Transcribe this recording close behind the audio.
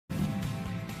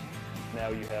now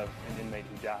you have an inmate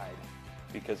who died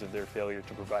because of their failure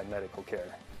to provide medical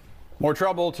care. More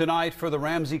trouble tonight for the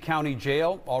Ramsey County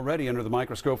Jail, already under the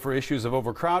microscope for issues of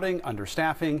overcrowding,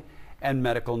 understaffing, and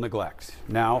medical neglect.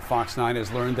 Now, Fox 9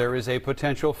 has learned there is a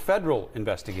potential federal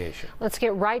investigation. Let's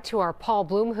get right to our Paul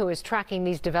Bloom, who is tracking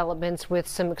these developments with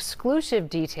some exclusive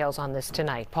details on this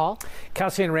tonight. Paul?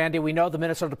 Kelsey and Randy, we know the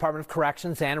Minnesota Department of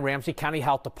Corrections and Ramsey County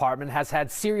Health Department has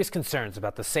had serious concerns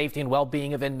about the safety and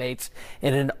well-being of inmates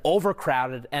in an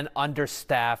overcrowded and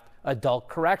understaffed adult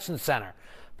correction center.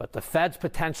 But the Fed's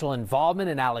potential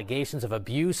involvement in allegations of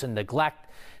abuse and neglect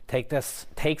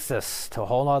takes this to a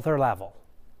whole other level.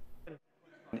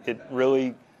 It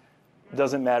really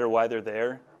doesn't matter why they're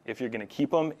there. If you're going to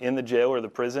keep them in the jail or the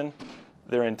prison,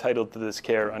 they're entitled to this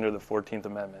care under the 14th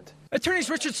Amendment. Attorneys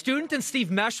Richard Student and Steve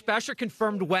Meshbesher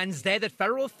confirmed Wednesday that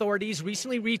federal authorities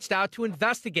recently reached out to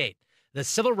investigate the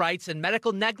civil rights and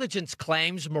medical negligence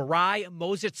claims Mariah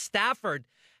Moses Stafford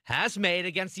has made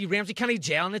against the Ramsey County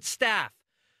Jail and its staff.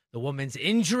 The woman's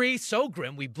injury so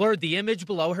grim we blurred the image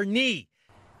below her knee.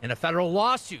 In a federal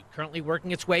lawsuit currently working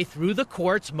its way through the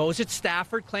courts, Moses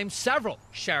Stafford claims several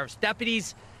sheriff's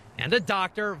deputies and a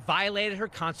doctor violated her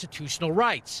constitutional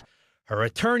rights. Her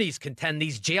attorneys contend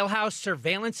these jailhouse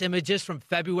surveillance images from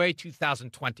February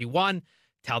 2021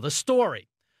 tell the story.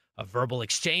 A verbal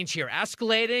exchange here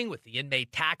escalating, with the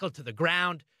inmate tackled to the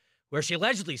ground, where she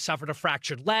allegedly suffered a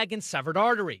fractured leg and severed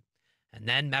artery. And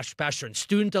then Meshbesher and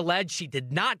Student alleged she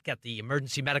did not get the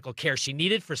emergency medical care she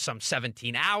needed for some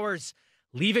 17 hours,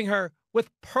 leaving her with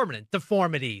permanent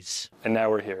deformities. And now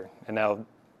we're here. And now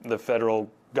the federal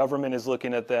government is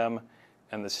looking at them,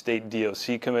 and the state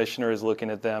DOC commissioner is looking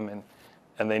at them,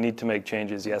 and they need to make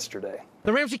changes yesterday.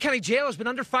 The Ramsey County Jail has been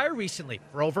under fire recently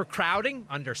for overcrowding,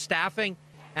 understaffing,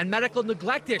 and medical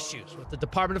neglect issues, with the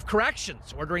Department of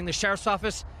Corrections ordering the Sheriff's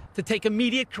Office to take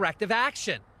immediate corrective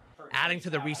action. Adding to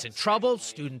the recent trouble,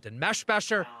 Student and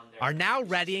Meshbesher are now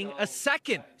readying a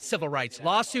second civil rights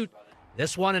lawsuit,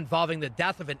 this one involving the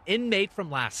death of an inmate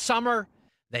from last summer.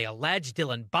 They allege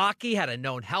Dylan Bakke had a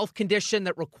known health condition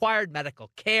that required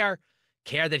medical care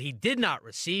that he did not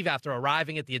receive after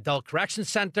arriving at the Adult Correction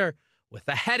Center with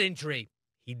a head injury.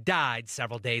 He died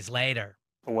several days later.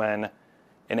 When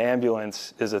an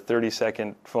ambulance is a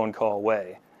 30-second phone call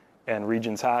away, and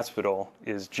Regions Hospital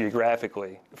is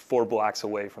geographically 4 blocks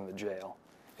away from the jail,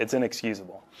 it's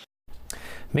inexcusable.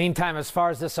 Meantime, as far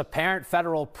as this apparent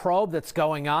federal probe that's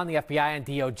going on, the FBI and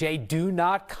DOJ do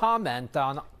not comment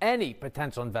on any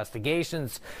potential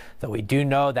investigations, though we do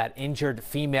know that injured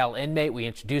female inmate we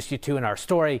introduced you to in our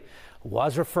story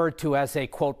was referred to as a,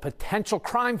 quote, potential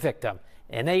crime victim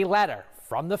in a letter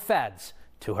from the feds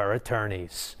to her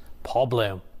attorneys. Paul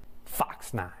Bloom,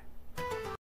 Fox 9.